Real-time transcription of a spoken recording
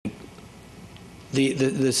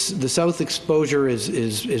the south exposure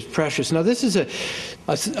is precious. Now, this is a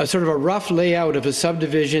sort of a rough layout of a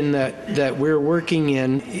subdivision that we're working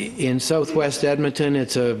in southwest Edmonton.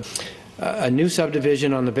 It's a new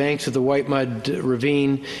subdivision on the banks of the White Mud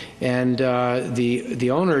Ravine, and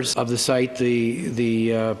the owners of the site,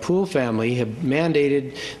 the Poole family, have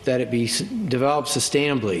mandated that it be developed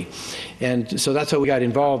sustainably. And so that's how we got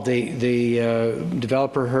involved. The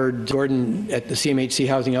developer heard Gordon at the CMHC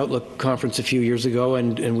Housing Outlook conference a few years ago,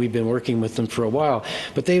 and we've been working with them for a while.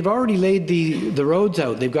 But they've already laid the roads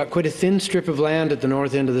out. They've got quite a thin strip of land at the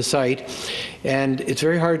north end of the site, and it's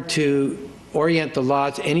very hard to orient the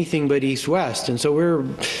lots anything but east-west. And so we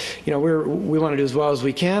want to do as well as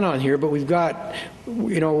we can on here, but we've got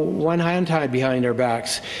one hand tied behind our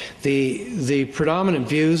backs. The predominant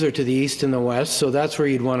views are to the east and the west, so that's where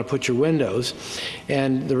you'd want to put your windows.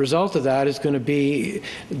 And the result of that is going to be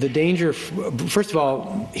the danger, first of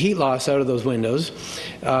all, heat loss out of those windows.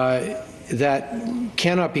 That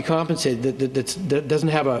cannot be compensated, that doesn't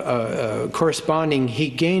have a corresponding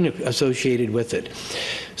heat gain associated with it.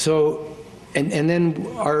 So, and then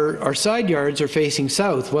our side yards are facing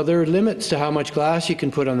south. Well, there are limits to how much glass you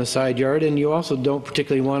can put on the side yard, and you also don't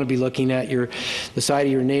particularly want to be looking at the side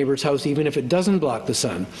of your neighbor's house, even if it doesn't block the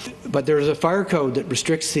sun. But there's a fire code that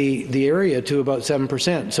restricts the area to about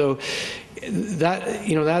 7%. So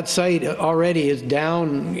that site already is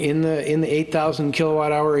down in the 8,000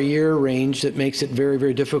 kilowatt hour a year range. That makes it very,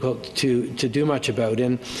 very difficult to do much about.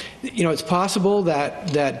 And it's possible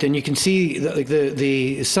that and you can see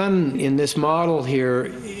the sun in this model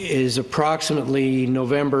here is approximately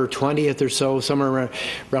November 20th or so, somewhere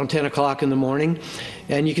around 10 o'clock in the morning.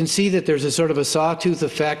 And you can see that there's a sort of a sawtooth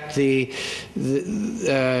effect. The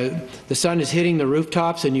sun is hitting the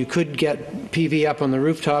rooftops, and you could get PV up on the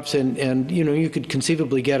rooftops, and you could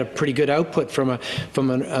conceivably get a pretty good output from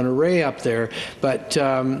an array up there. But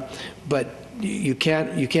you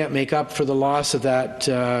can't make up for the loss of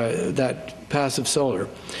that passive solar.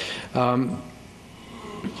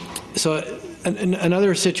 So.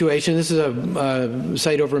 Another situation, this is a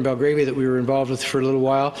site over in Belgravia that we were involved with for a little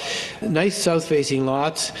while. Nice south-facing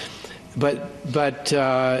lots, but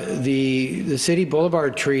the city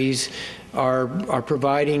boulevard trees are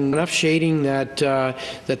providing enough shading that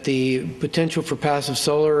the potential for passive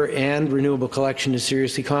solar and renewable collection is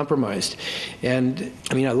seriously compromised. And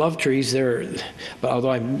I mean, I love trees.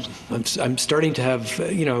 Although I'm starting to have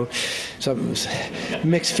some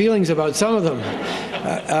mixed feelings about some of them.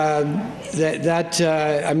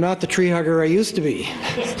 I'm not the tree hugger I used to be.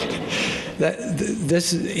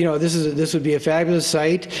 This would be a fabulous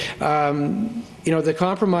site. The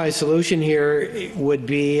compromise solution here would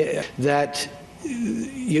be that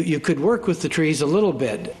you could work with the trees a little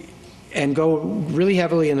bit and go really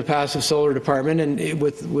heavily in the passive solar department, and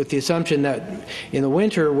with the assumption that in the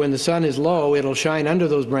winter, when the sun is low, it'll shine under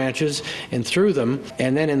those branches and through them,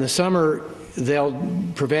 and then in the summer they'll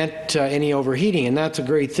prevent any overheating, and that's a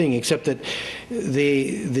great thing, except that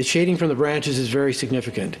the shading from the branches is very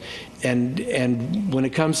significant. And when it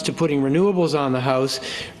comes to putting renewables on the house,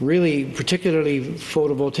 really, particularly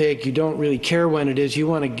photovoltaic, you don't really care when it is. You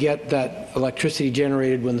want to get that electricity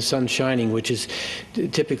generated when the sun's shining, which is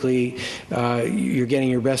typically you're getting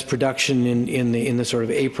your best production in the sort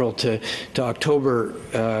of April to October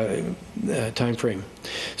time frame.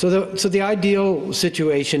 So the ideal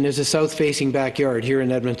situation is a south-facing backyard here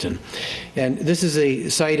in Edmonton, and this is a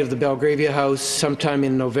site of the Belgravia house. Sometime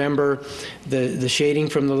in November, the shading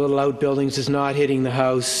from the little outbuildings is not hitting the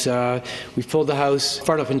house. We've pulled the house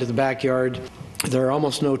far enough into the backyard. There are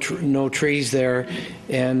almost no trees there,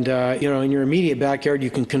 and in your immediate backyard, you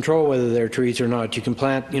can control whether there are trees or not. You can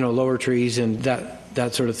plant lower trees and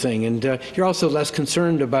that sort of thing, and you're also less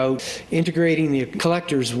concerned about integrating the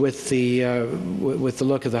collectors with the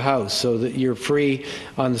look of the house, so that you're free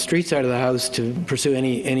on the street side of the house to pursue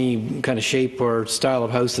any kind of shape or style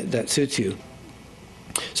of house that suits you.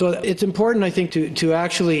 So it's important, I think, to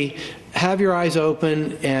actually have your eyes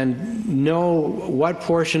open and know what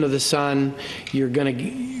portion of the sun you're going to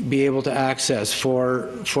be able to access for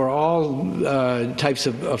all types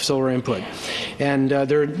of solar input. And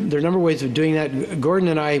there are a number of ways of doing that. Gordon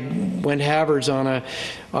and I went halvers on a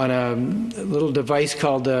little device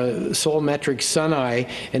called the Solmetric Sun Eye,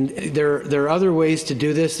 and there are other ways to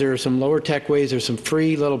do this. There are some lower tech ways. There's some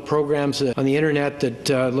free little programs on the internet that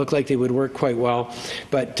look like they would work quite well.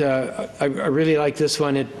 But I really like this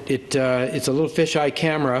one. It's a little fisheye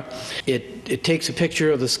camera. It takes a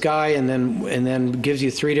picture of the sky and then gives you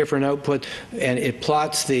 3 different outputs, and it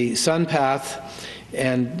plots the sun path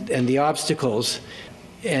and the obstacles.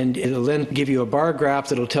 and it'll then give you a bar graph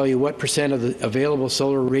that'll tell you what percent of the available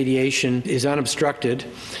solar radiation is unobstructed.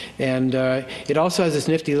 And it also has this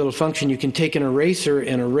nifty little function. You can take an eraser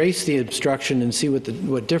and erase the obstruction and see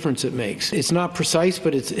what difference it makes. It's not precise,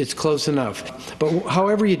 but it's close enough. But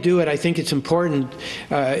however you do it, I think it's important.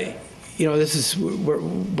 We're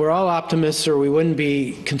all optimists, or we wouldn't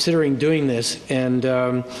be considering doing this. And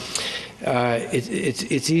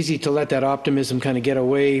it's easy to let that optimism kind of get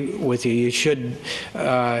away with you. You should,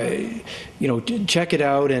 check it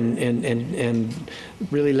out and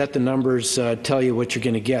really let the numbers tell you what you're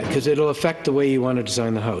going to get, because it'll affect the way you want to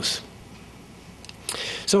design the house.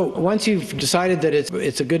 So once you've decided that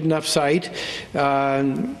it's a good enough site,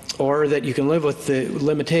 or that you can live with the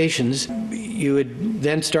limitations, you would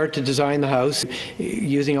then start to design the house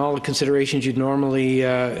using all the considerations you'd normally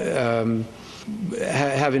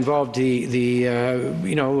have involved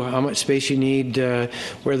how much space you need,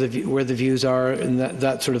 where the views are, and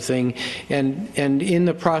that sort of thing, and in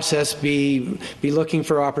the process be looking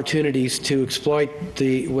for opportunities to exploit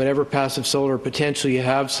whatever passive solar potential you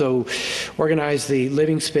have. So organize the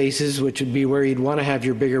living spaces, which would be where you'd want to have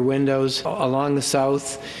your bigger windows along the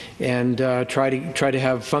south, and try to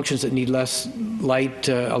have functions that need less light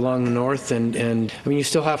along the north, and I mean, you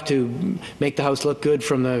still have to make the house look good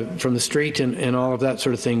from the street and all of that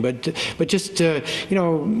sort of thing, but just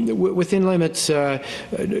within limits,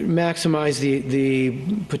 maximize the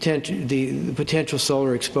potential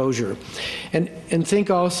solar exposure, and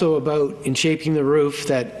think also about, in shaping the roof,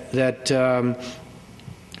 that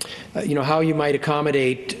how you might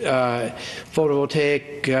accommodate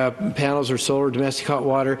photovoltaic panels or solar domestic hot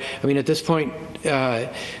water. I mean, at this point,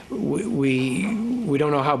 we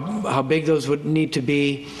don't know how big those would need to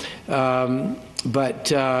be, but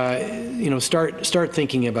start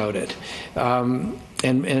thinking about it.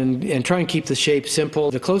 And try and keep the shape simple.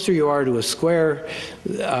 The closer you are to a square,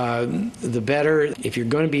 the better. If you're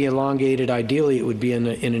going to be elongated, ideally it would be in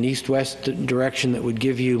an east-west direction that would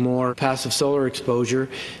give you more passive solar exposure.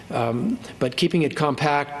 But keeping it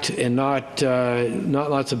compact and not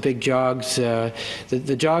lots of big jogs.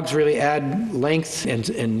 The jogs really add length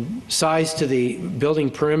and size to the building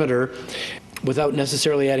perimeter, without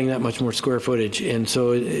necessarily adding that much more square footage. And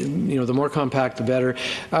so, the more compact, the better.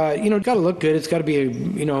 It's got to look good. It's got to be,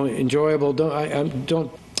 enjoyable.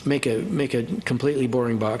 Don't make a completely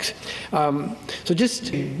boring box. So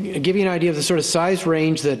just give you an idea of the sort of size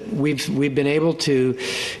range that we've been able to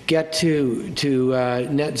get to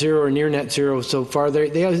net zero or near net zero so far.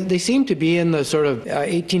 They seem to be in the sort of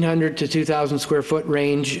 1,800 to 2,000 square foot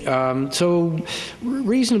range. So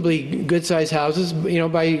reasonably good sized houses.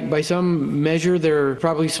 By some measure, they're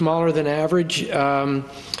probably smaller than average.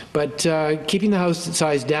 But keeping the house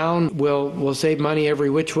size down will save money every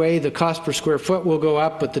which way. The cost per square foot will go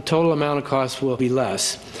up, but the total amount of cost will be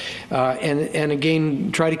less. And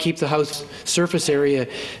again, try to keep the house surface area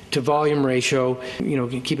to volume ratio,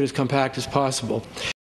 keep it as compact as possible.